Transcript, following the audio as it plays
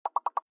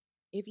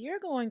If you're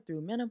going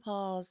through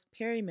menopause,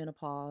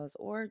 perimenopause,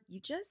 or you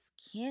just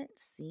can't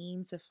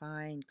seem to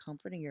find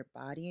comfort in your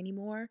body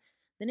anymore,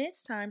 then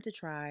it's time to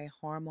try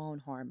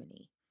Hormone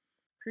Harmony.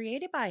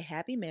 Created by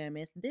Happy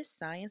Mammoth, this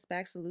science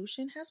backed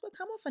solution has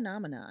become a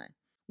phenomenon.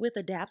 With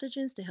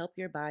adaptogens to help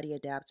your body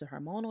adapt to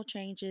hormonal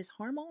changes,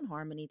 Hormone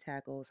Harmony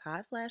tackles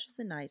hot flashes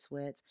and night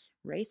sweats,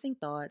 racing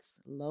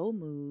thoughts, low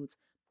moods,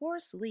 poor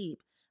sleep,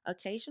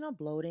 occasional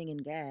bloating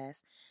and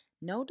gas,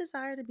 no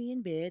desire to be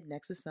in bed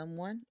next to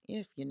someone,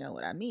 if you know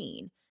what I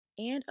mean,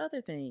 and other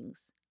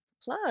things.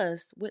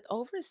 Plus, with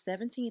over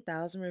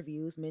 17,000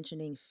 reviews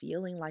mentioning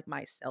feeling like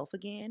myself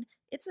again,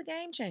 it's a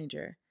game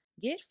changer.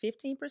 Get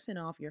 15%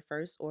 off your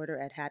first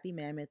order at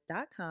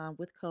happymammoth.com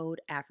with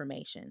code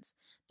AFFIRMATIONS.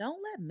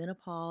 Don't let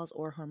menopause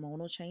or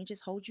hormonal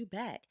changes hold you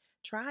back.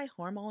 Try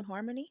Hormone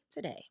Harmony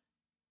today.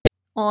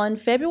 On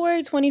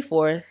February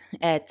 24th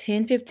at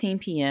 10:15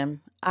 p.m.,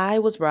 I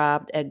was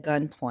robbed at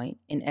gunpoint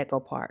in Echo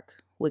Park,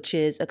 which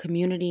is a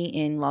community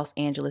in Los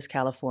Angeles,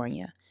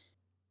 California.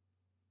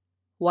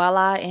 While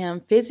I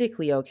am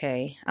physically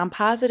okay, I'm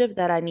positive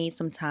that I need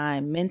some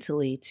time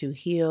mentally to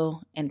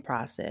heal and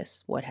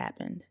process what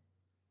happened.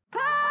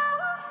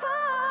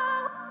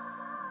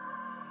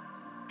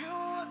 Few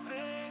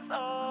things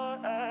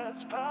are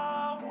as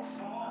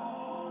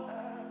powerful.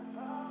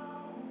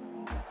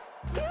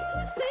 Few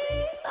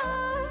things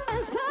are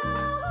as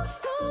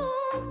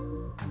powerful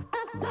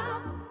as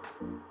power.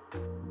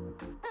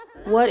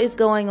 What is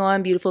going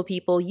on, beautiful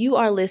people? You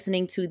are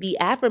listening to the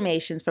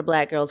Affirmations for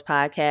Black Girls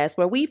podcast,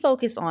 where we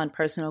focus on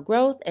personal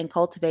growth and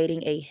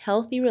cultivating a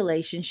healthy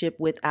relationship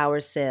with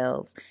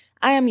ourselves.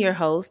 I am your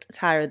host,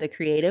 Tyra the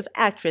Creative,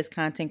 actress,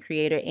 content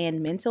creator,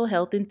 and mental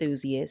health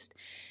enthusiast.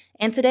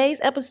 And today's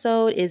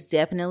episode is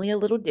definitely a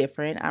little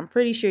different. I'm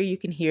pretty sure you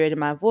can hear it in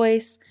my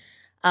voice.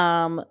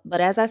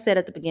 But as I said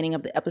at the beginning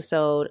of the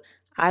episode,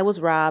 I was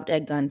robbed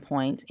at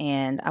gunpoint,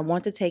 and I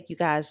want to take you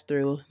guys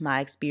through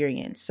my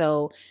experience.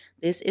 So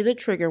this is a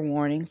trigger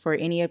warning for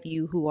any of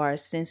you who are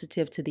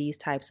sensitive to these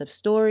types of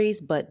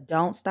stories, but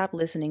don't stop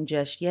listening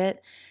just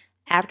yet.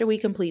 After we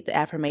complete the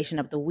affirmation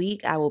of the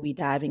week, I will be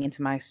diving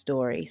into my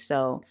story.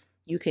 So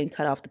you can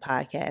cut off the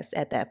podcast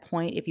at that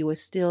point if you would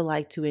still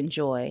like to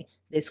enjoy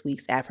this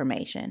week's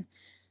affirmation.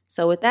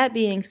 So with that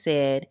being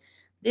said,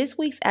 this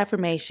week's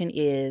affirmation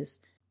is: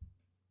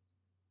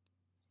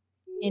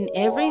 in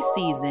every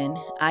season,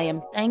 I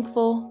am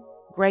thankful,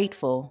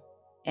 grateful,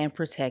 and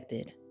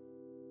protected.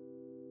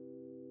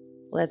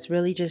 Let's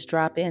really just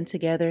drop in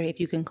together. If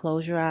you can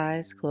close your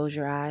eyes,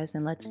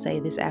 and let's say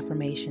this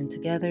affirmation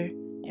together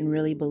and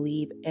really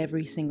believe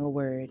every single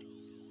word.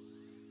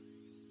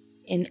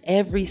 In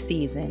every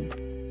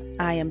season,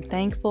 I am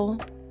thankful,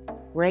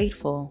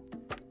 grateful,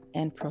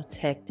 and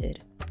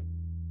protected.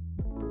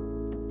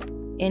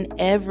 In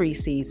every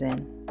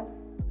season,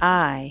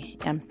 I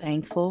am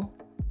thankful,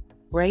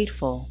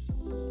 grateful,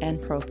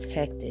 and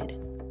protected.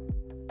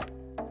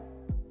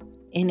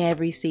 In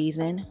every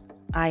season,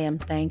 I am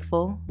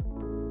thankful,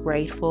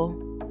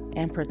 grateful,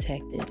 and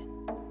protected.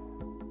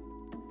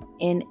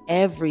 In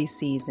every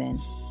season,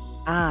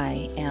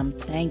 I am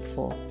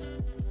thankful,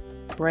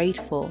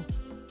 grateful,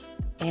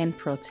 and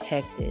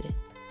protected.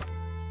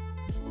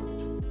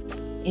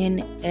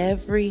 In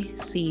every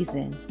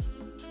season,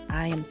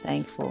 I am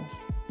thankful,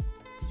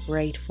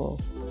 grateful,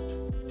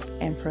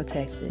 and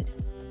protected.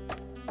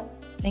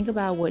 Think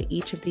about what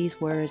each of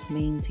these words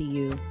mean to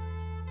you.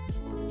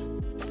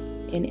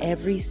 In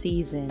every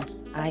season,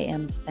 I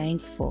am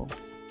thankful,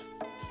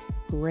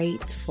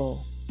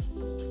 grateful,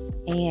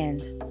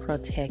 and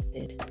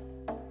protected.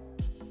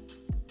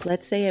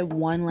 Let's say it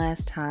one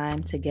last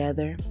time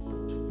together.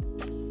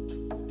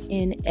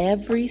 In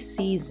every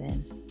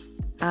season,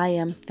 I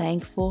am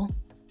thankful,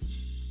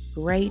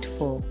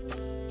 grateful,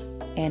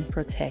 and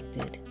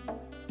protected.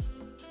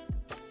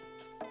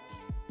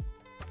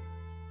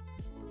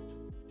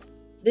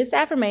 This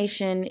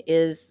affirmation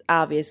is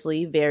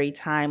obviously very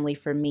timely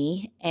for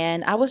me,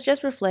 and I was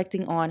just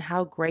reflecting on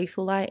how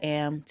grateful I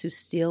am to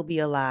still be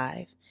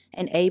alive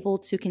and able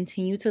to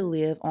continue to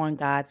live on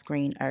God's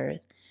green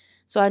earth.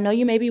 So I know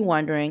you may be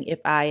wondering if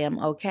I am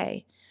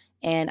okay,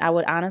 and I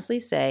would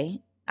honestly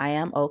say I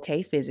am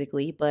okay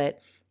physically, but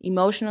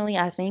emotionally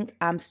I think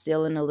I'm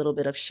still in a little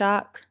bit of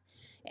shock,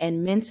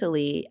 and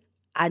mentally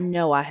I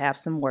know I have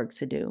some work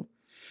to do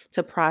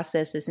to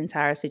process this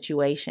entire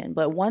situation.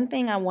 But one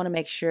thing I want to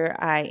make sure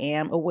I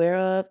am aware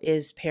of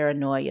is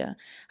paranoia.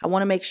 I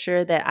want to make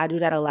sure that I do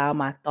not allow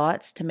my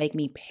thoughts to make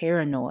me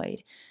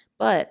paranoid.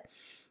 But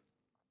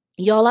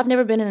y'all, I've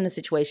never been in a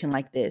situation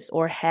like this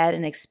or had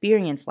an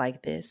experience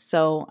like this.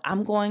 So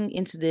I'm going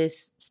into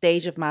this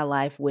stage of my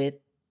life with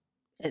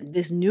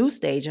this new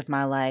stage of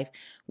my life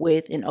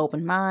with an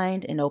open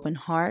mind, an open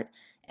heart,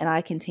 and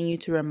I continue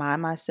to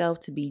remind myself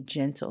to be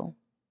gentle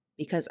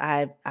because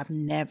I've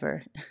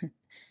never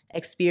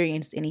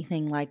experienced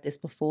anything like this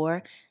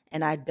before,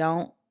 and I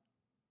don't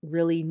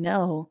really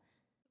know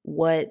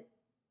what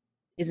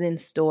is in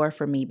store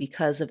for me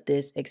because of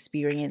this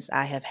experience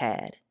I have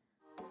had.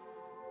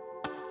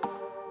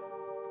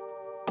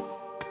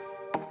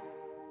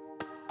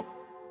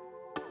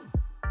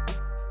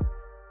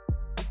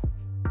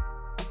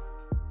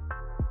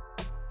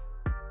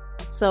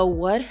 So,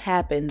 what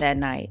happened that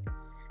night?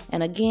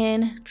 And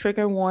again,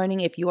 trigger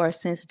warning, if you are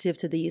sensitive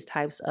to these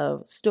types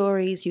of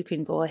stories, you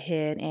can go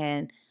ahead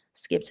and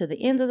skip to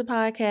the end of the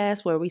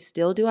podcast where we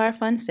still do our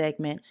fun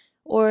segment,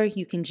 or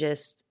you can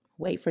just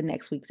wait for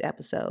next week's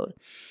episode.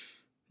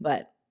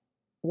 But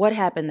what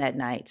happened that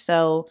night?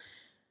 So,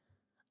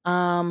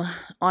 on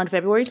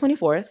February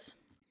 24th,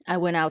 I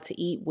went out to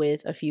eat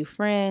with a few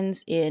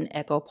friends in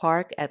Echo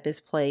Park at this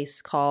place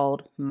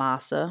called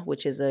Masa,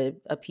 which is a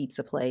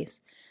pizza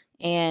place.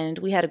 And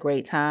we had a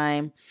great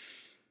time.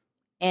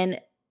 And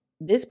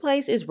this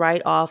place is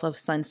right off of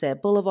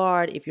Sunset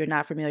Boulevard, if you're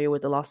not familiar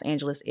with the Los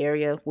Angeles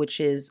area, which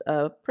is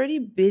a pretty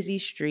busy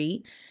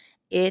street.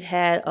 It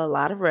had a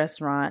lot of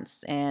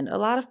restaurants and a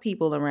lot of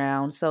people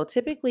around. So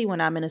typically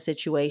when I'm in a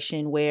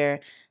situation where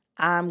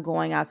I'm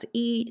going out to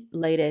eat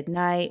late at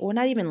night, or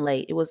not even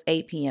late, it was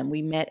 8 p.m.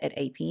 We met at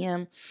 8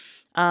 p.m.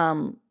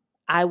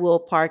 I will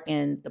park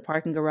in the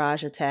parking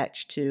garage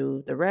attached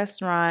to the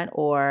restaurant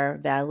or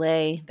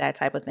valet, that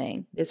type of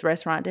thing. This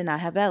restaurant did not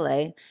have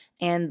valet,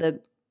 and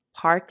the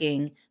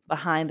parking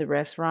behind the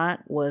restaurant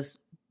was,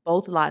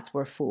 both lots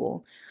were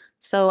full.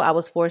 So I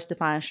was forced to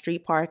find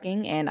street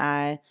parking, and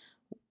I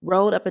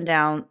rode up and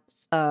down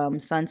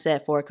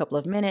Sunset for a couple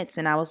of minutes,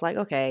 and I was like,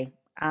 okay,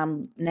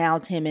 I'm now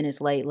 10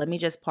 minutes late. Let me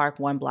just park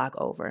one block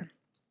over.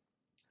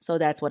 So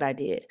that's what I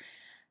did.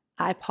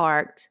 I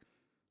parked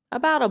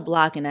about a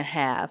block and a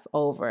half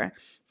over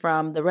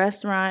from the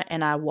restaurant,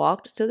 and I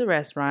walked to the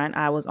restaurant.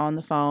 I was on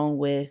the phone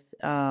with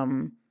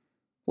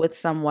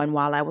someone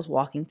while I was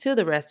walking to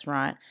the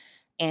restaurant.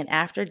 And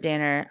after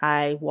dinner,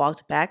 I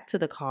walked back to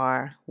the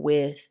car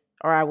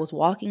I was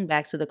walking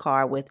back to the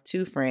car with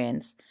two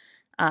friends.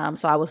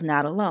 So I was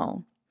not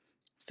alone.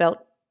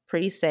 Felt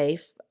pretty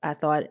safe. I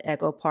thought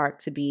Echo Park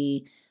to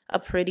be a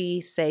pretty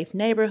safe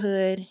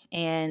neighborhood.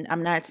 And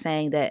I'm not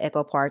saying that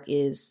Echo Park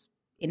is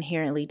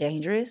inherently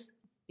dangerous,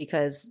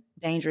 because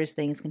dangerous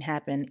things can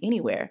happen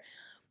anywhere.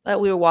 But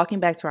we were walking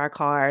back to our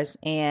cars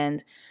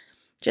and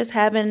just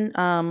having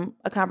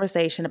a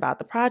conversation about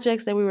the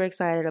projects that we were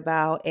excited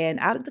about. And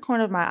out of the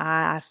corner of my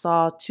eye, I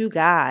saw two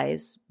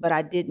guys, but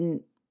I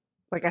didn't,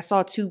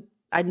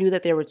 I knew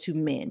that there were two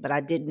men, but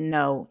I didn't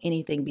know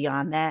anything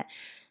beyond that.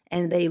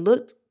 And they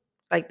looked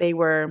like they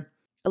were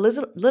a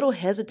little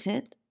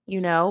hesitant,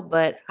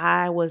 but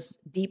I was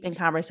deep in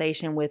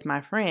conversation with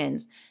my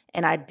friends,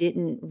 and I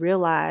didn't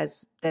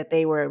realize that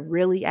they were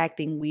really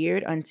acting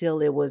weird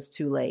until it was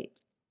too late.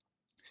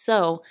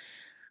 So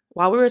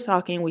while we were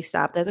talking, we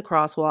stopped at the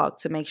crosswalk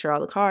to make sure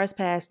all the cars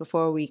passed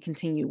before we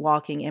continued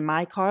walking. And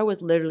my car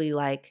was literally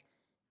like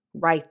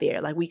right there.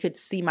 Like we could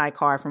see my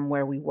car from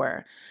where we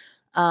were.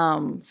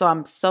 So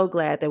I'm so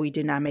glad that we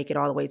did not make it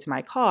all the way to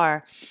my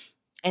car.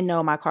 And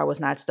no, my car was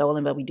not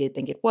stolen, but we did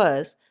think it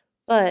was.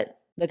 But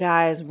the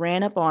guys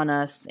ran up on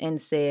us and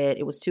said,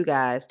 it was two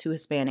guys, two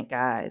Hispanic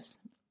guys,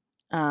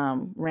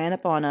 ran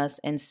up on us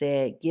and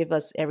said, give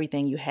us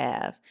everything you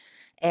have.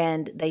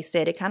 And they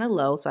said it kind of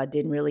low, so I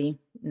didn't really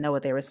know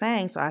what they were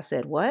saying. So I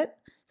said, what?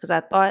 Because I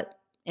thought,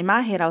 in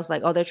my head, I was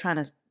like, oh, they're trying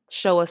to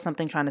show us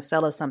something, trying to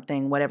sell us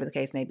something, whatever the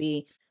case may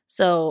be.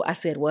 So I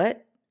said,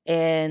 what?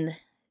 And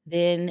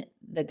then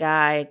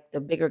the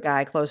bigger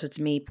guy closer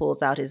to me,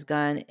 pulls out his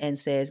gun and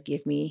says,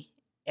 give me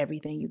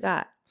everything you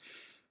got.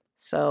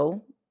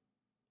 So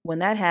when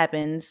that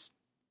happens,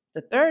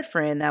 the third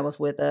friend that was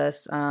with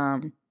us,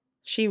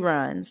 she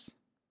runs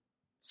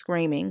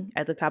screaming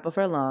at the top of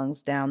her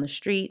lungs down the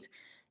street.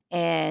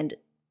 And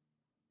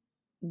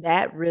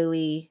that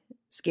really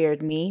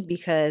scared me,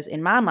 because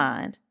in my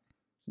mind,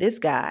 this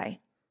guy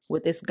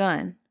with this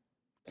gun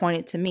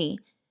pointed to me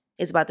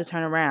is about to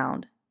turn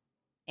around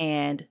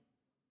and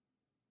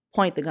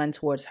point the gun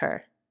towards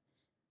her.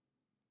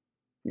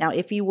 Now,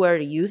 if he were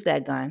to use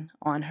that gun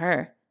on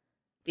her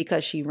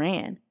because she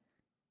ran,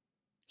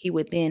 he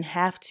would then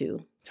have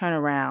to turn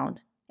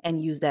around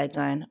and use that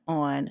gun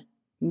on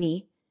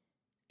me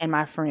and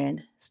my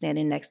friend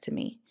standing next to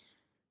me.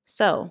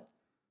 So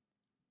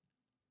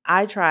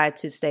I tried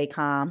to stay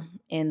calm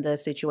in the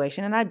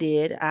situation, and I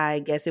did. I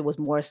guess it was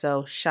more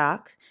so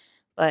shock,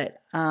 but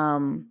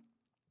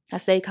I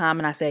stayed calm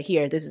and I said,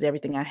 here, this is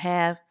everything I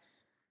have.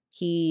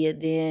 He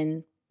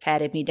then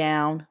patted me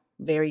down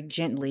very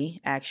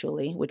gently,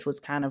 actually, which was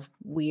kind of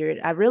weird.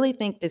 I really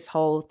think this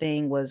whole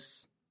thing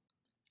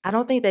I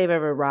don't think they've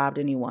ever robbed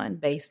anyone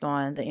based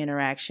on the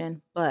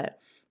interaction, but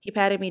he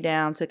patted me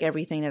down, took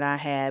everything that I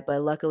had,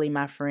 but luckily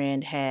my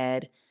friend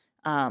had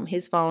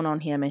his phone on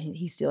him, and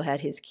he still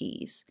had his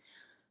keys.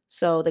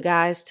 So the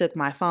guys took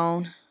my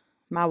phone,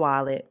 my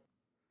wallet,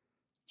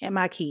 and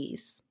my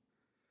keys.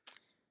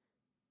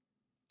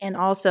 And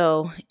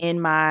also in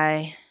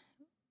my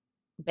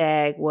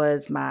bag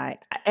was my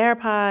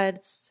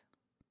AirPods,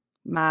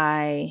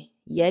 my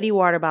Yeti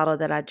water bottle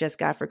that I just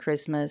got for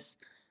Christmas,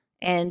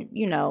 and,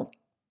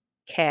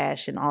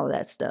 cash and all of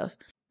that stuff.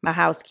 My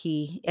house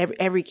key,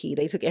 every key.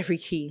 They took every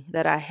key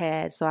that I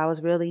had. So I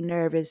was really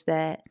nervous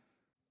that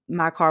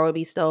my car would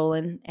be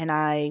stolen.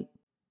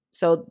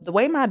 So the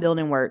way my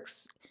building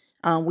works,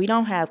 we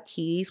don't have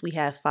keys, we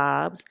have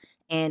fobs.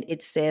 and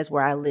it says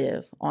where I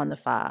live on the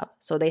fob.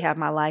 So they have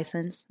my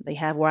license, they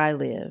have where I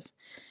live,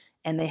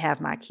 and they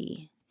have my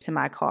key to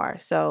my car.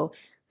 So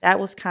that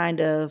was kind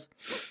of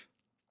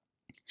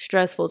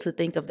stressful to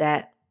think of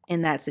that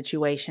in that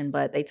situation,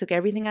 but they took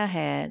everything I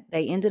had.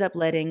 They ended up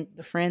letting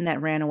the friend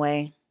that ran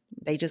away,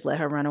 they just let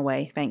her run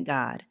away, thank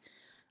God.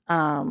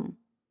 And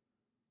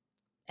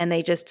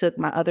they just took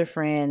my other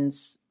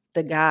friend's,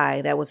 the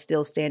guy that was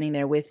still standing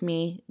there with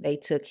me, they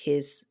took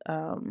his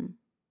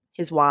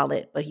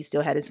wallet, but he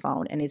still had his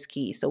phone and his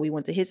keys. So we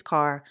went to his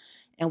car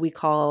and we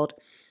called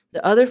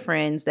the other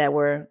friends that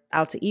were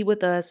out to eat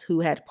with us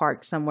who had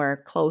parked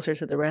somewhere closer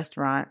to the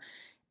restaurant.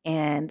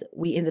 And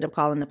we ended up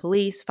calling the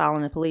police,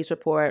 filing a police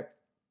report,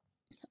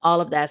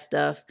 all of that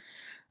stuff.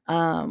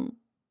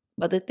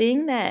 But the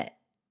thing that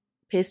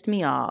pissed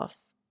me off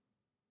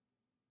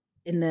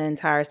in the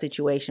entire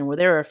situation, well,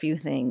 there are a few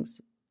things.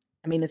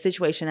 I mean, the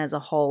situation as a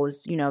whole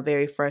is,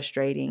 very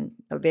frustrating,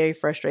 a very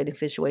frustrating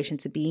situation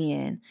to be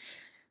in.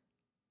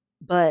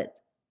 But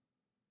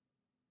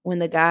when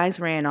the guys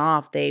ran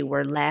off, they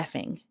were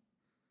laughing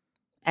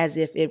as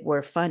if it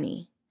were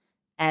funny,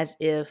 as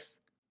if,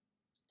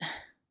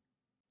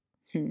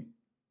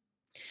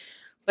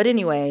 But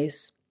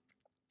anyways,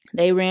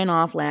 they ran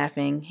off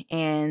laughing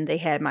and they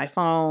had my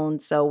phone.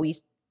 So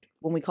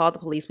when we called the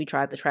police, we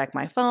tried to track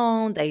my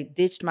phone. They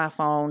ditched my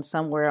phone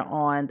somewhere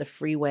on the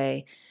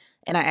freeway.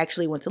 And I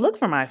actually went to look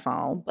for my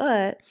phone,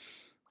 but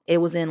it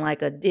was in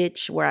like a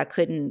ditch where I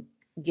couldn't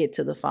get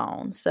to the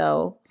phone.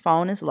 So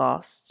phone is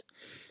lost.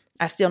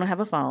 I still don't have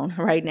a phone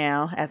right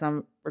now as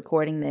I'm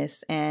recording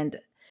this. And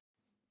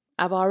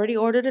I've already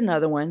ordered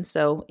another one,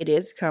 so it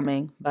is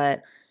coming.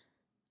 But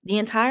the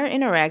entire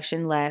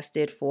interaction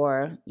lasted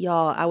for,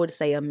 y'all, I would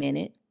say a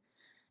minute.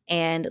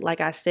 And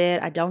like I said,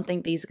 I don't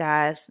think these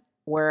guys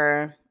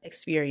were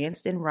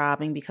experienced in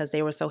robbing because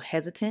they were so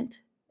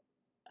hesitant.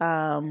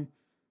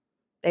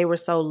 They were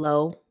so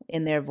low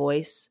in their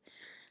voice.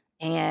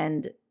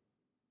 And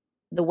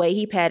the way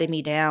he patted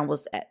me down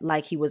was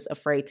like he was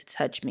afraid to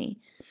touch me.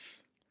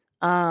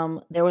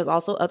 There was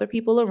also other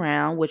people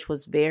around, which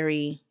was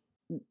very,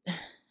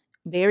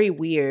 very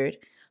weird.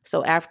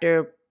 So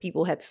after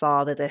people had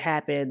saw that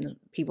happened,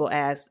 people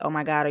asked, "Oh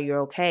my God, are you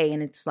okay?"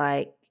 And it's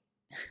like,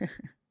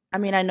 I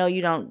mean, I know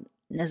you don't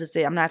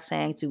necessarily, I'm not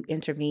saying to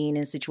intervene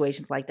in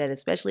situations like that,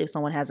 especially if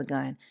someone has a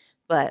gun,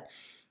 but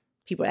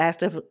people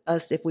asked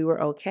us if we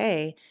were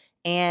okay.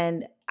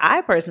 And I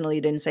personally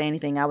didn't say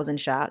anything. I was in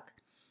shock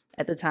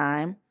at the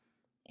time.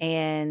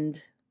 And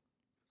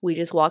we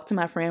just walked to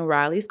my friend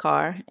Riley's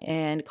car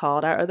and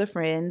called our other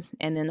friends.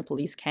 And then the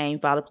police came,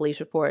 filed a police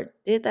report,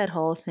 did that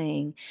whole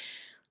thing.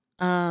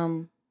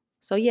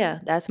 So yeah,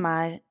 that's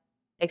my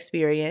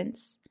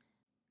experience.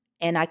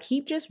 And I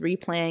keep just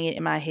replaying it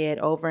in my head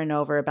over and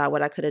over about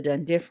what I could have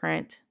done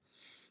different,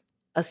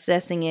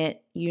 assessing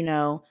it,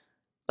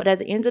 But at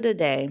the end of the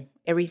day,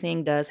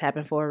 everything does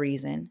happen for a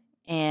reason.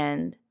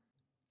 And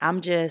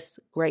I'm just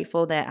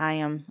grateful that I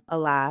am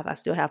alive. I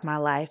still have my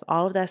life.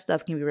 All of that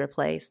stuff can be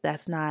replaced.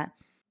 That's not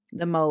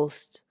the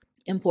most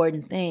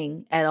important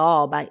thing at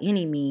all by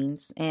any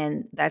means.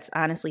 And that's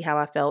honestly how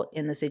I felt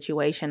in the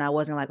situation. I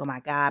wasn't like, oh my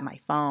God, my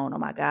phone. Oh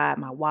my God,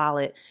 my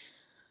wallet.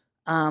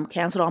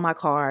 Canceled all my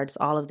cards,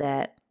 all of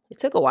that. It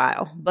took a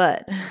while,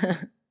 but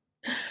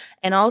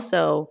and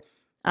also,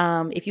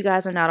 if you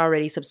guys are not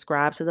already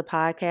subscribed to the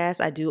podcast,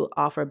 I do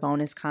offer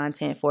bonus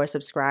content for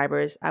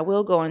subscribers. I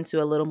will go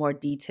into a little more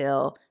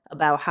detail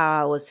about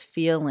how I was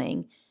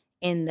feeling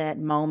in that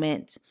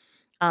moment,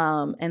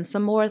 and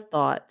some more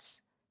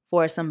thoughts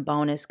for some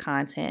bonus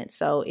content.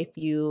 So if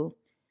you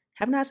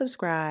have not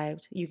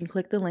subscribed, you can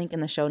click the link in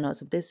the show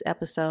notes of this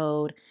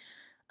episode.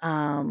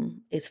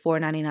 It's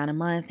 $4.99 a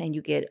month, and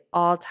you get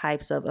all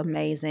types of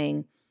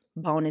amazing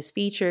bonus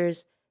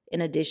features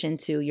in addition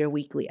to your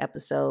weekly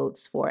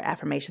episodes for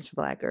Affirmations for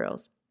Black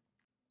Girls.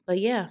 But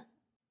yeah,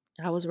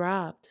 I was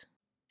robbed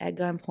at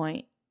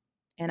gunpoint,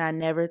 and I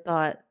never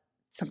thought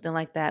something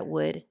like that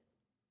would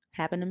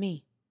happen to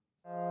me.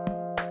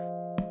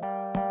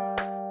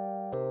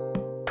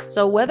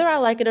 So whether I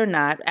like it or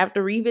not,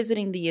 after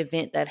revisiting the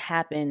event that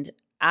happened,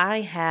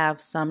 I have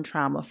some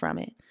trauma from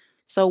it.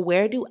 So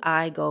where do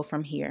I go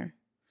from here?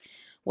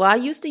 Well, I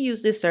used to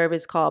use this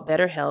service called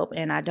BetterHelp,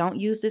 and I don't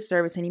use this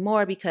service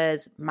anymore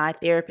because my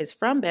therapist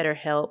from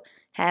BetterHelp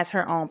has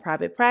her own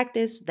private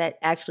practice that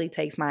actually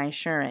takes my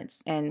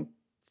insurance. And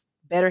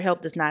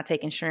BetterHelp does not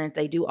take insurance.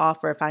 They do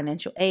offer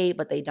financial aid,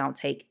 but they don't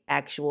take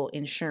actual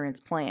insurance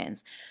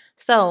plans.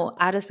 So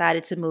I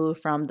decided to move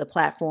from the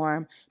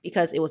platform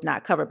because it was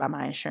not covered by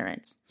my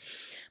insurance.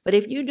 But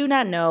if you do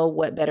not know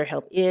what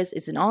BetterHelp is,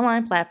 it's an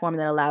online platform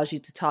that allows you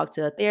to talk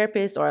to a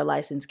therapist or a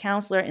licensed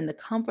counselor in the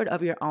comfort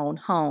of your own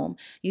home.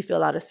 You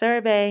fill out a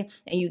survey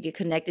and you get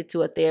connected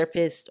to a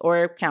therapist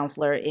or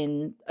counselor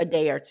in a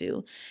day or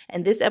two.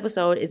 And this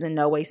episode is in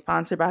no way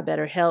sponsored by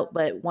BetterHelp,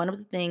 but one of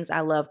the things I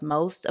loved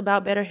most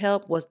about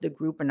BetterHelp was the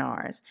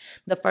groupinars.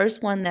 The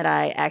first one that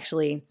I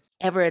actually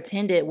ever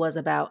attended was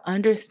about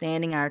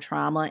understanding our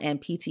trauma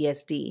and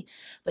PTSD.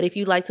 But if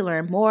you'd like to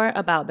learn more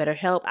about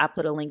BetterHelp, I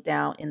put a link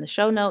down in the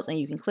show notes and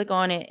you can click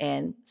on it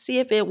and see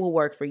if it will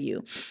work for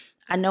you.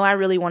 I know I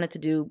really wanted to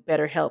do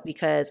BetterHelp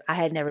because I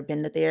had never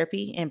been to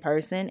therapy in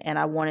person and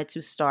I wanted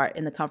to start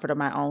in the comfort of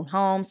my own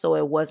home so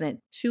it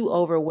wasn't too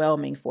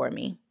overwhelming for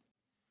me.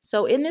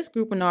 So in this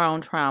group of our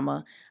own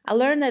trauma, I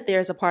learned that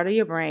there's a part of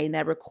your brain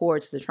that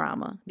records the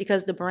trauma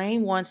because the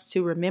brain wants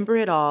to remember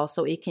it all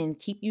so it can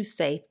keep you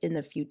safe in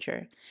the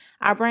future.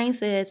 Our brain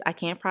says, I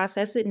can't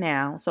process it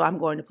now, so I'm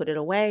going to put it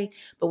away,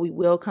 but we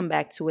will come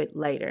back to it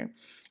later.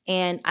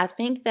 And I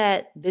think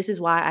that this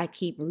is why I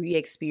keep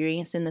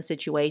re-experiencing the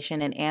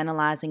situation and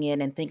analyzing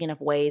it and thinking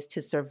of ways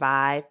to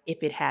survive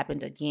if it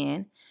happened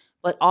again.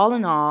 But all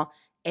in all,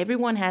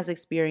 everyone has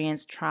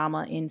experienced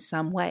trauma in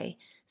some way.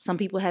 Some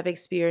people have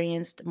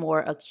experienced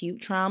more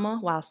acute trauma,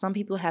 while some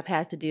people have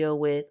had to deal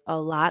with a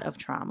lot of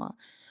trauma.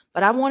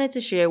 But I wanted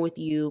to share with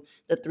you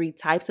the 3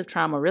 types of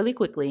trauma really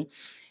quickly.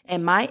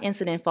 And my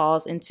incident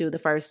falls into the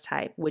first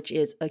type, which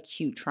is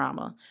acute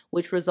trauma,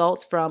 which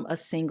results from a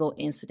single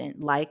incident,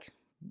 like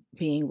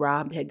being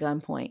robbed at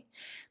gunpoint.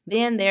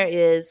 Then there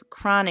is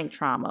chronic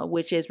trauma,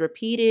 which is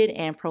repeated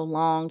and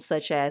prolonged,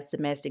 such as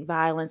domestic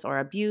violence or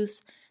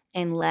abuse.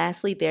 And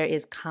lastly, there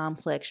is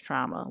complex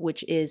trauma,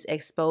 which is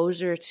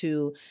exposure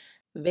to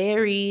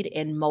varied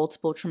and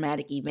multiple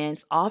traumatic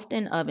events,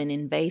 often of an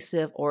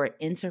invasive or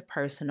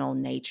interpersonal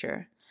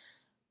nature.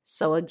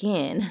 So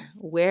again,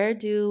 where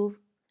do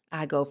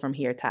I go from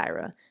here,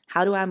 Tyra?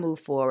 How do I move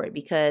forward?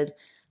 Because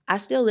I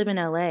still live in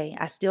LA.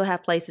 I still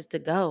have places to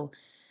go.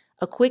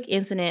 A quick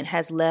incident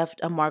has left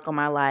a mark on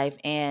my life,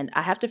 and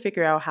I have to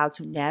figure out how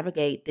to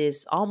navigate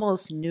this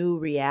almost new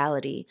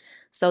reality.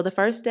 So the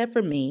first step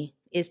for me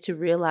is to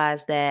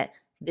realize that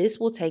this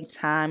will take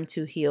time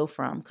to heal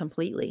from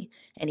completely.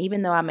 And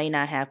even though I may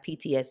not have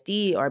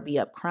PTSD or be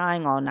up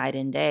crying all night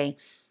and day,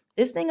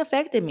 this thing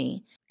affected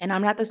me. And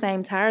I'm not the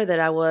same Tyra that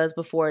I was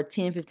before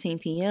 10:15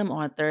 p.m.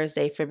 on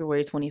Thursday,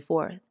 February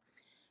 24th.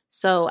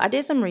 So I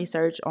did some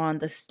research on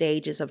the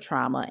stages of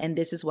trauma, and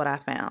this is what I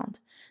found.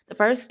 The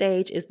first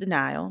stage is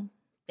denial,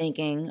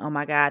 thinking, oh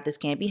my God, this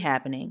can't be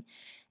happening.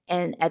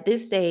 And at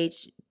this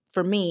stage,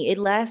 for me, it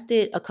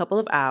lasted a couple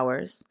of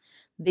hours.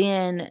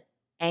 Then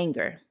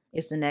anger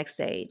is the next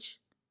stage.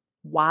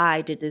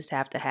 Why did this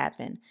have to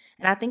happen?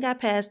 And I think I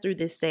passed through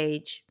this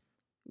stage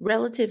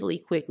relatively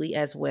quickly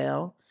as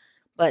well.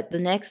 But the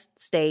next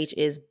stage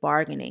is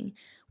bargaining,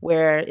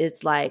 where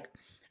it's like,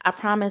 I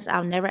promise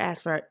I'll never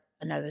ask for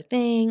another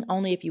thing,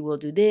 only if you will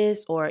do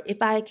this, or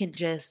if I can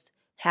just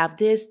have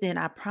this, then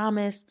I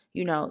promise,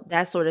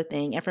 that sort of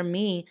thing. And for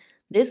me,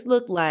 this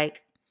looked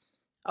like,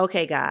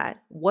 okay, God,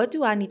 what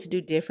do I need to do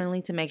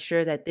differently to make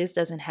sure that this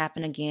doesn't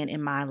happen again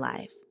in my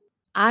life?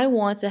 I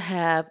want to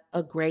have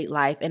a great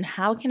life, and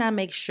how can I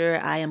make sure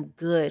I am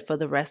good for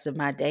the rest of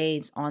my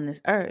days on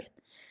this earth?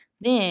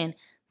 Then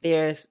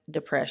there's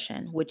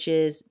depression, which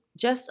is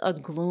just a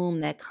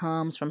gloom that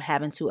comes from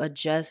having to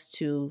adjust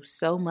to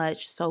so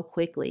much so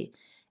quickly.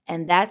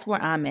 And that's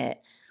where I'm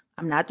at.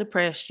 I'm not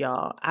depressed,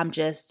 y'all. I'm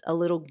just a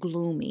little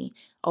gloomy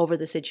over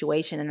the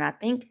situation. And I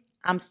think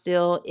I'm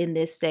still in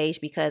this stage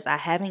because I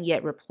haven't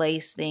yet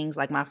replaced things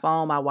like my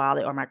phone, my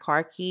wallet, or my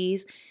car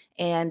keys.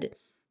 And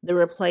the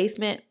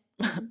replacement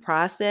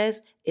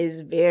process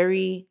is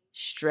very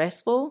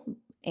stressful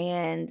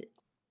and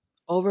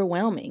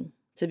overwhelming,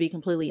 to be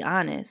completely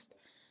honest.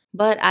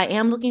 But I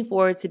am looking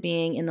forward to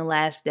being in the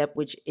last step,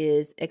 which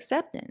is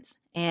acceptance.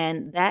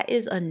 And that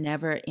is a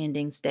never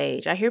ending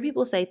stage. I hear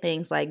people say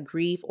things like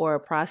grief or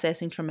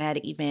processing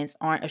traumatic events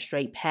aren't a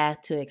straight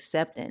path to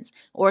acceptance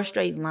or a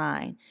straight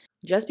line.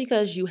 Just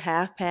because you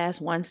have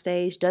passed one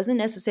stage doesn't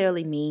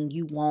necessarily mean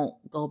you won't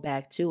go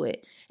back to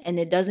it. And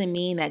it doesn't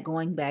mean that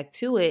going back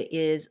to it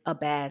is a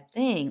bad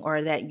thing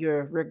or that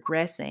you're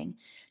regressing.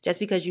 Just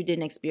because you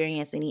didn't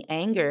experience any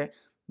anger,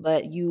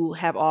 but you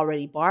have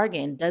already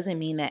bargained, doesn't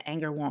mean that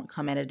anger won't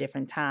come at a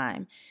different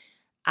time.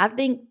 I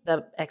think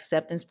the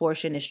acceptance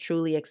portion is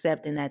truly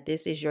accepting that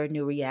this is your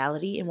new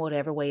reality in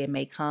whatever way it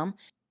may come.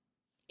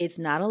 It's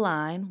not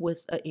aligned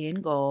with an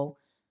end goal.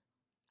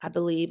 I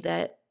believe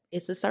that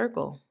it's a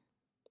circle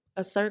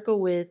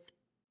with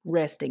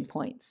resting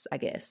points, I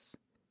guess.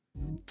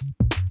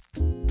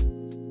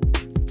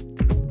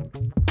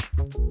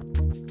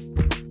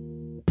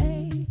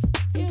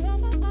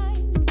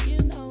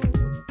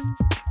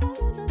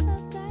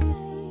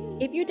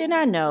 If you did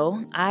not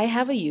know, I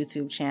have a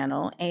YouTube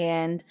channel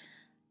and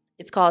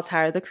it's called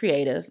Tyra the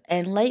Creative.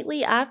 And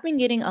lately I've been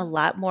getting a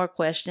lot more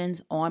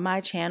questions on my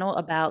channel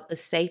about the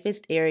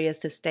safest areas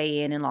to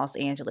stay in Los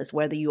Angeles,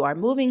 whether you are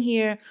moving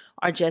here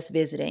or just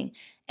visiting.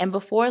 And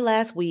before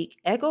last week,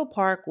 Echo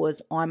Park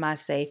was on my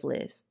safe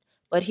list.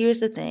 But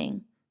here's the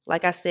thing.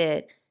 Like I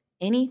said,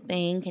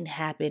 Anything can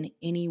happen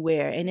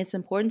anywhere, and it's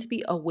important to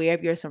be aware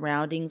of your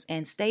surroundings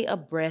and stay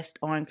abreast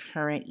on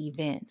current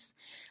events.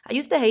 I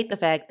used to hate the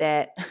fact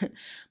that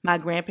my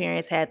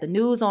grandparents had the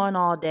news on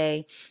all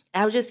day.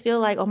 I would just feel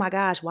like, oh my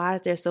gosh, why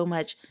is there so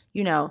much,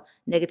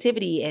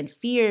 negativity and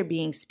fear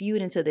being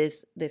spewed into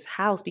this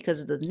house because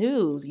of the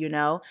news?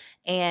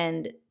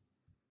 And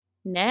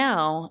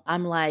now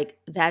I'm like,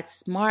 that's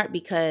smart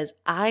because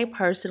I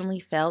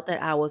personally felt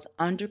that I was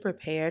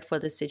underprepared for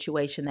the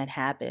situation that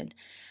happened.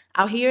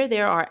 Out here,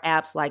 there are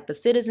apps like the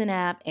Citizen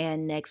app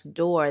and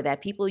Nextdoor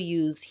that people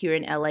use here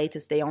in LA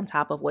to stay on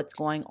top of what's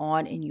going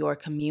on in your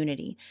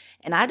community.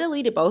 And I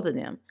deleted both of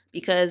them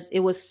because it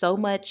was so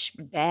much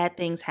bad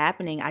things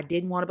happening. I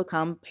didn't want to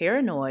become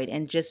paranoid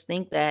and just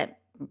think that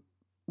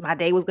my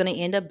day was going to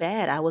end up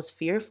bad. I was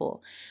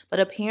fearful.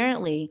 But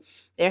apparently,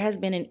 there has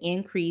been an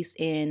increase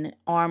in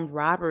armed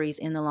robberies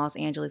in the Los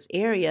Angeles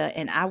area.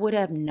 And I would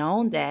have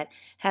known that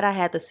had I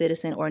had the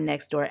Citizen or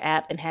Nextdoor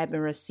app and had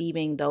been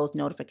receiving those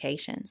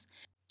notifications.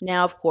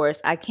 Now, of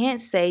course, I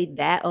can't say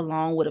that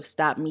alone would have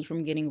stopped me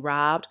from getting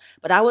robbed,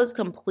 but I was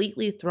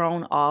completely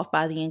thrown off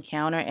by the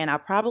encounter, and I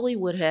probably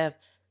would have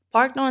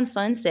parked on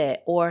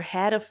Sunset or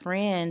had a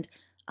friend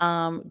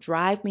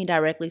drive me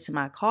directly to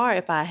my car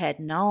if I had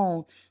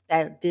known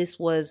that this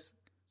was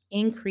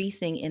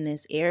increasing in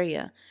this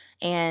area.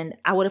 And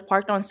I would have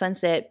parked on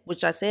Sunset,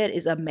 which I said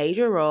is a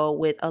major road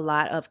with a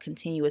lot of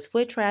continuous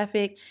foot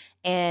traffic,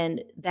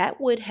 and that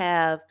would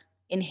have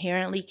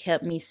inherently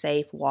kept me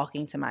safe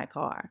walking to my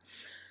car.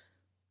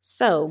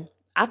 So,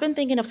 I've been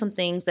thinking of some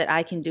things that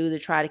I can do to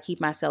try to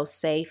keep myself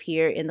safe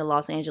here in the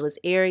Los Angeles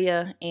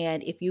area.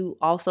 And if you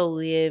also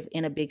live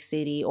in a big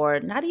city,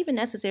 or not even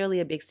necessarily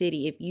a big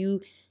city, if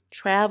you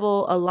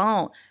travel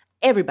alone,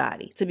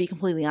 everybody, to be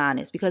completely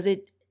honest, because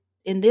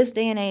in this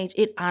day and age,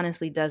 it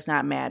honestly does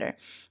not matter.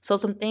 So,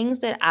 some things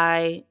that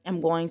I am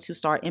going to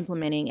start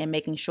implementing and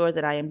making sure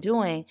that I am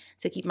doing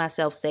to keep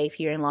myself safe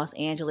here in Los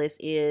Angeles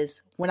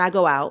is when I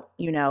go out,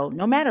 no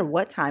matter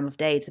what time of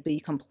day, to be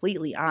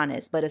completely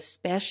honest, but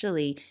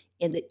especially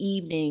in the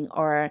evening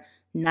or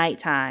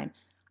nighttime,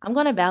 I'm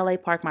going to valet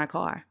park my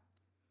car.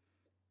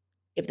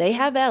 If they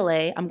have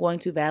valet, I'm going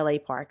to valet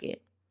park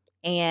it.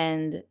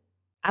 And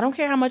I don't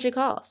care how much it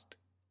costs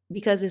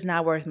because it's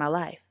not worth my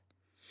life.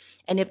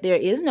 And if there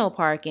is no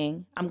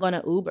parking, I'm going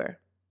to Uber.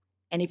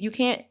 And if you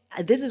can't,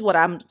 this is what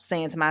I'm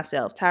saying to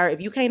myself, Tyra,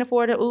 if you can't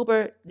afford an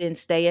Uber, then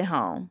stay at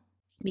home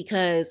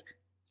because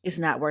it's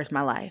not worth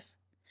my life.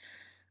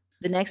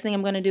 The next thing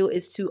I'm going to do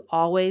is to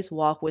always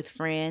walk with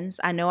friends.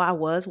 I know I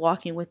was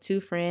walking with two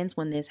friends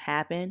when this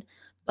happened,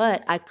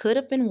 but I could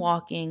have been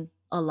walking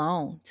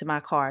alone to my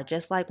car,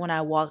 just like when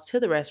I walked to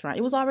the restaurant.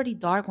 It was already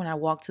dark when I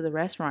walked to the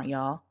restaurant,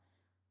 y'all.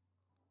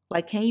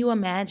 Like, can you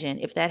imagine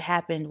if that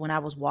happened when I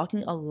was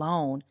walking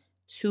alone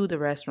to the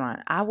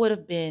restaurant? I would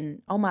have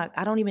been,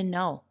 I don't even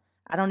know.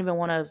 I don't even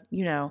want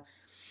to,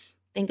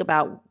 think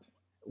about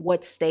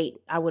what state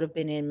I would have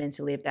been in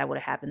mentally if that would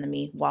have happened to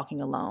me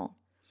walking alone.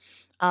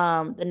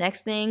 The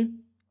next thing,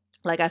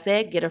 like I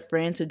said, get a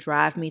friend to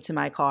drive me to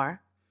my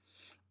car,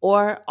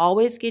 or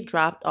always get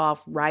dropped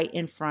off right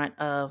in front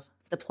of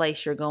the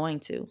place you're going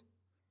to.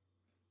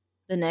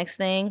 The next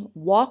thing,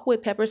 walk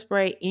with pepper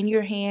spray in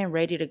your hand,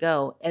 ready to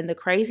go. And the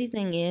crazy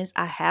thing is,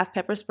 I have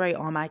pepper spray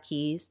on my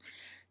keys,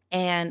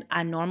 and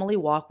I normally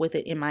walk with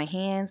it in my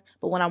hands,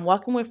 but when I'm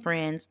walking with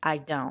friends, I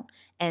don't.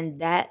 And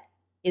that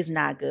is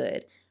not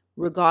good.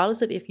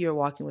 Regardless of if you're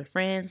walking with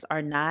friends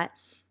or not,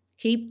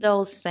 keep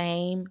those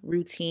same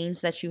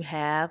routines that you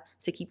have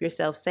to keep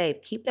yourself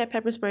safe. Keep that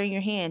pepper spray in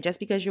your hand. Just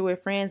because you're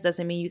with friends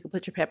doesn't mean you can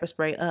put your pepper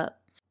spray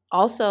up.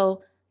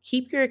 Also,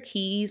 keep your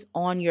keys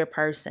on your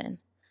person,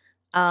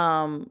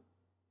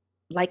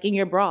 like in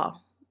your bra,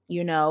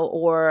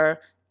 or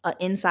an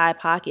inside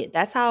pocket.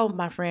 That's how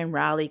my friend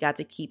Riley got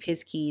to keep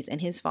his keys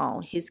and his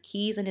phone. His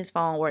keys and his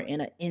phone were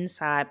in an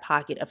inside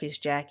pocket of his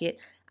jacket.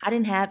 I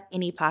didn't have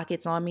any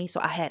pockets on me, so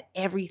I had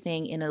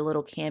everything in a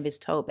little canvas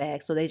tote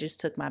bag, so they just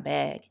took my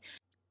bag.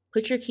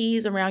 Put your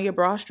keys around your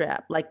bra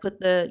strap. Like put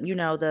the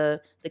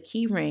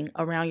key ring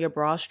around your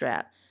bra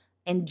strap,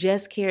 and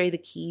just carry the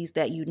keys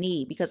that you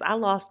need, because I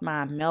lost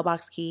my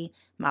mailbox key,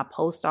 my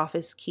post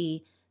office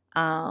key,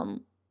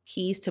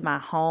 keys to my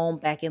home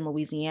back in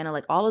Louisiana.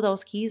 Like all of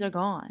those keys are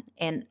gone.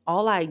 And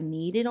all I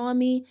needed on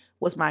me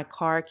was my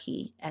car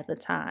key at the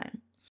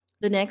time.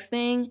 The next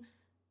thing,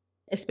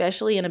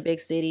 especially in a big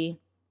city,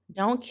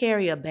 don't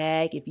carry a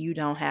bag if you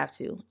don't have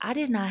to. I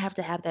did not have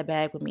to have that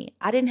bag with me.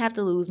 I didn't have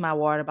to lose my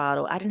water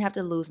bottle. I didn't have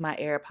to lose my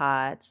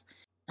AirPods.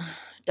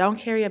 Don't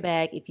carry a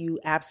bag if you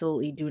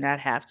absolutely do not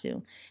have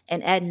to.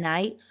 And at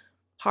night,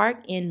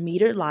 park in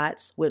metered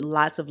lots with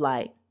lots of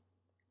light.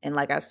 And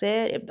like I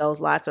said, if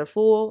those lots are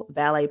full,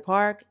 valet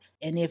park.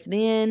 And if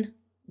then,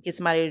 get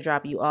somebody to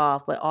drop you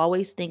off. But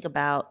always think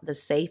about the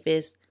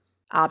safest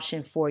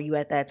option for you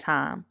at that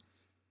time.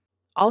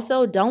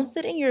 Also, don't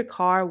sit in your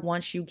car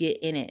once you get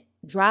in it.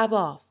 Drive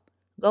off.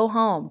 Go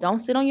home. Don't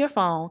sit on your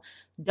phone.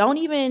 Don't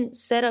even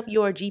set up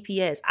your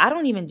GPS. I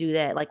don't even do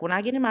that. Like when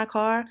I get in my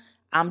car,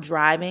 I'm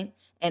driving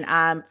and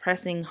I'm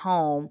pressing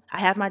home, I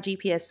have my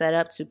GPS set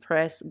up to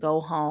press go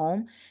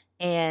home.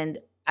 And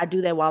I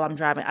do that while I'm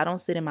driving. I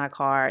don't sit in my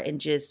car and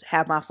just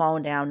have my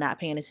phone down, not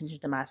paying attention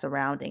to my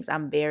surroundings.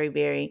 I'm very,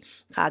 very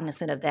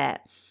cognizant of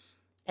that.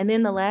 And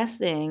then the last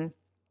thing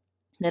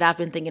that I've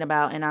been thinking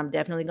about, and I'm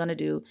definitely going to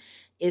do,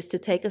 is to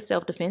take a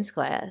self-defense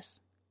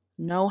class.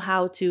 Know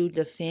how to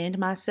defend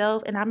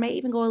myself. And I may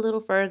even go a little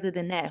further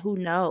than that. Who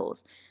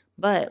knows?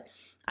 But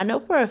I know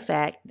for a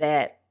fact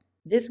that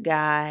this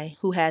guy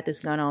who had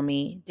this gun on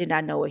me did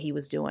not know what he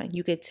was doing.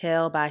 You could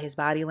tell by his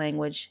body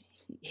language,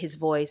 his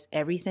voice,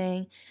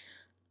 everything.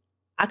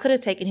 I could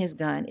have taken his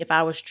gun if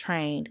I was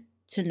trained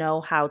to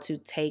know how to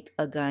take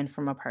a gun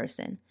from a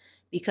person.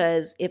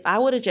 Because if I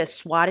would have just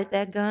swatted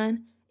that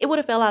gun, it would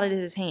have fell out of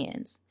his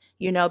hands,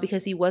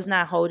 because he was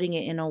not holding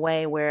it in a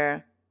way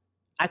where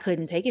I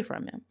couldn't take it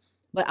from him.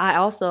 But I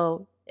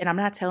also, and I'm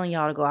not telling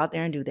y'all to go out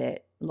there and do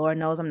that. Lord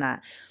knows I'm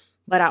not.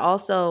 But I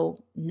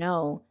also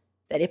know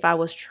that if I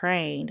was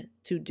trained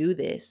to do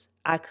this,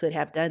 I could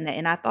have done that.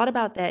 And I thought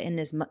about that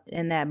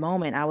in that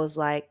moment. I was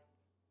like,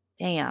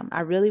 damn,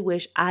 I really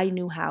wish I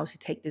knew how to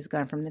take this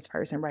gun from this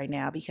person right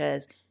now,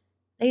 because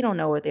they don't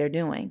know what they're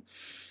doing.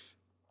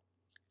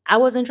 I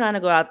wasn't trying to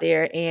go out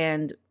there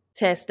and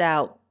test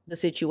out the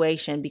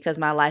situation, because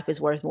my life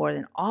is worth more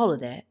than all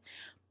of that.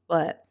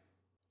 But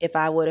if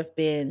I would have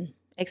been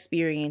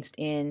experienced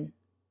in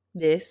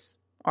this,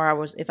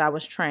 or if I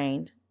was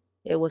trained,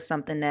 it was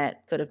something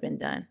that could have been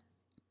done.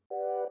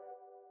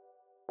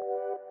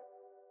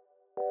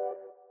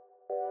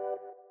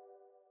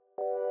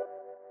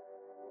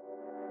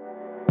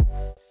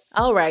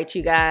 All right,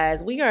 you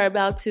guys, we are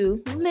about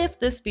to lift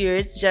the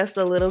spirits just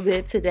a little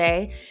bit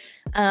today.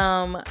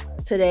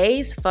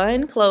 Today's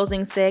fun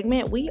closing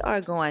segment, we are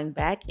going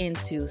back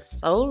into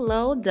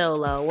Solo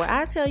Dolo, where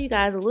I tell you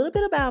guys a little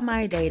bit about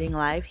my dating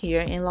life here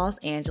in Los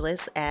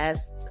Angeles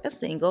as a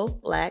single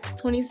Black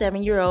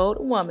 27-year-old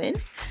woman.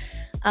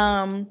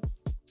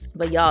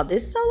 But y'all,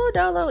 this Solo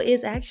Dolo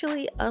is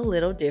actually a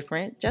little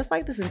different, just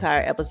like this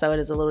entire episode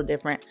is a little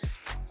different.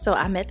 So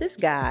I met this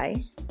guy.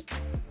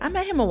 I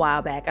met him a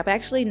while back. I've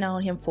actually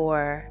known him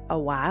for a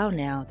while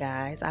now,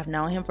 guys. I've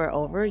known him for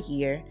over a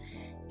year.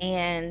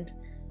 And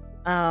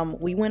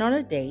we went on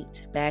a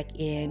date back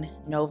in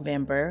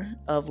November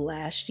of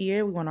last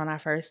year. We went on our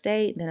first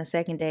date, then a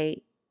second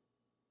date.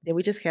 Then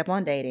we just kept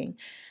on dating.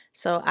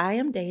 So I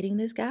am dating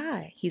this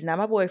guy. He's not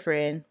my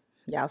boyfriend.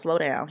 Y'all slow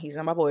down. He's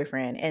not my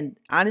boyfriend. And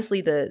honestly,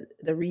 the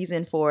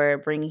reason for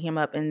bringing him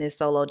up in this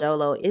Solo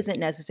Dolo isn't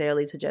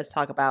necessarily to just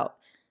talk about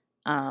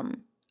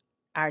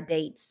our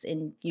dates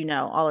and,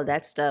 all of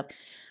that stuff.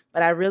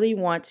 But I really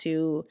want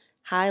to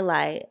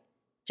highlight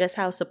just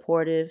how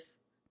supportive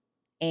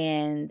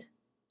and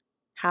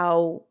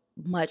how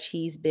much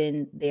he's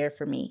been there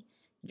for me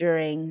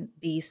during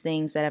these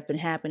things that have been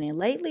happening.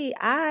 Lately,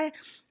 I've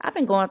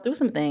been going through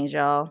some things,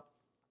 y'all.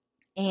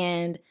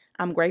 And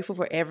I'm grateful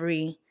for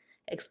every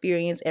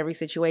experience, every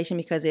situation,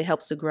 because it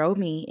helps to grow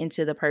me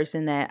into the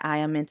person that I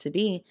am meant to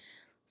be.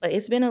 But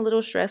it's been a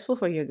little stressful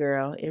for your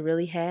girl. It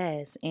really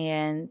has.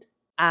 And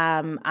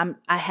I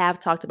have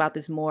talked about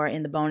this more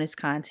in the bonus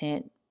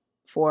content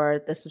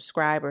for the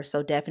subscribers.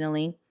 So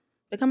definitely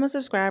become a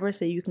subscriber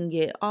so you can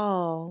get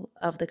all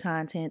of the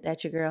content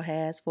that your girl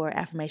has for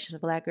Affirmations of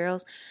Black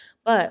Girls.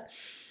 But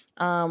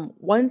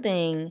one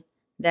thing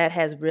that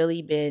has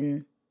really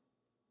been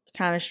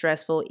kind of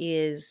stressful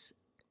is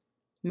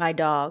my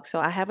dog.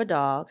 So I have a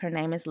dog. Her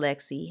name is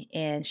Lexi,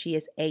 and she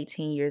is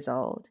 18 years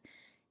old.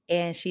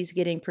 And she's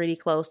getting pretty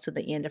close to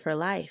the end of her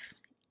life.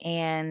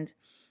 And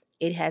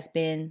it has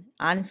been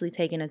honestly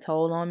taking a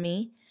toll on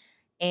me.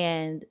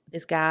 And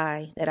this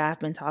guy that I've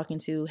been talking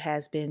to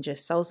has been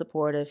just so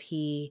supportive.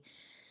 He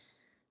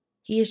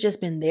has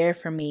just been there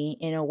for me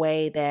in a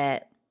way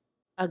that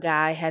a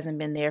guy hasn't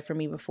been there for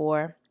me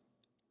before.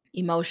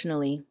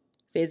 Emotionally,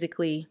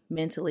 physically,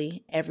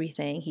 mentally,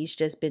 everything. He's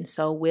just been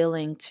so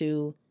willing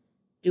to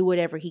do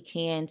whatever he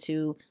can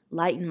to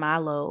lighten my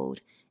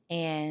load.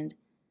 And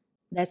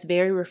that's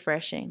very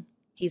refreshing.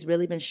 He's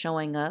really been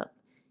showing up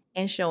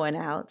and showing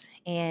out.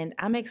 And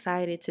I'm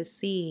excited to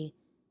see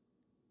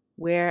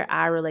where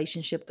our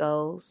relationship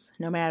goes,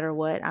 no matter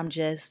what. I'm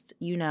just,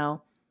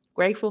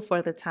 grateful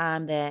for the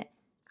time that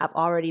I've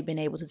already been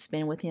able to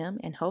spend with him.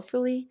 And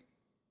hopefully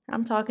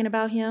I'm talking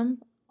about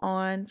him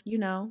on,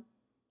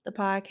 the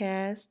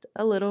podcast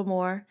a little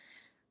more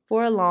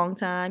for a long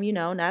time,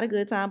 not a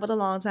good time, but a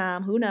long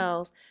time. Who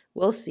knows?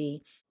 We'll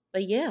see.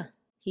 But yeah,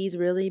 he's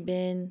really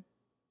been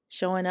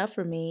showing up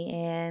for me,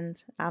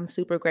 and I'm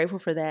super grateful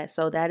for that.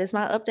 So that is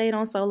my update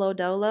on Solo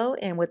Dolo.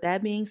 And with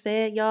that being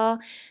said, y'all,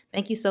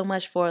 thank you so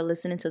much for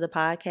listening to the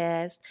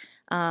podcast.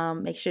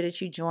 Make sure that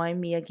you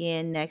join me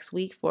again next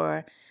week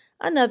for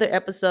another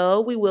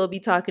episode. We will be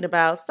talking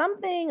about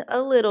something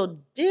a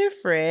little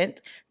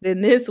different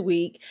than this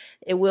week.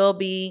 It will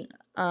be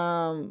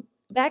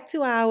back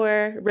to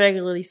our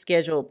regularly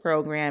scheduled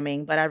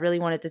programming, but I really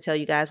wanted to tell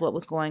you guys what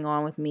was going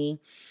on with me.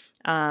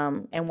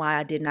 And why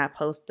I did not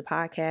post the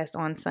podcast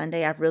on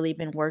Sunday. I've really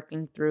been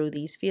working through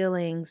these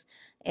feelings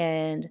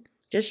and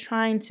just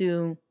trying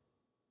to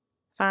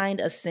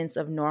find a sense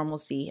of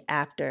normalcy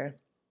after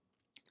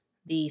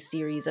the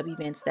series of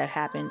events that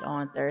happened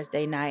on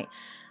Thursday night.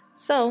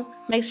 So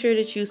make sure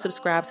that you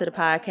subscribe to the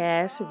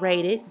podcast,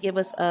 rate it, give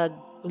us a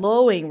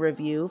glowing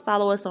review,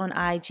 follow us on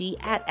IG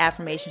at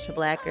Affirmations for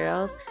Black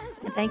Girls,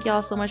 and thank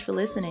y'all so much for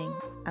listening.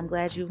 I'm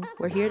glad you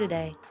were here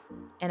today,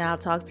 and I'll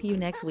talk to you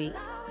next week.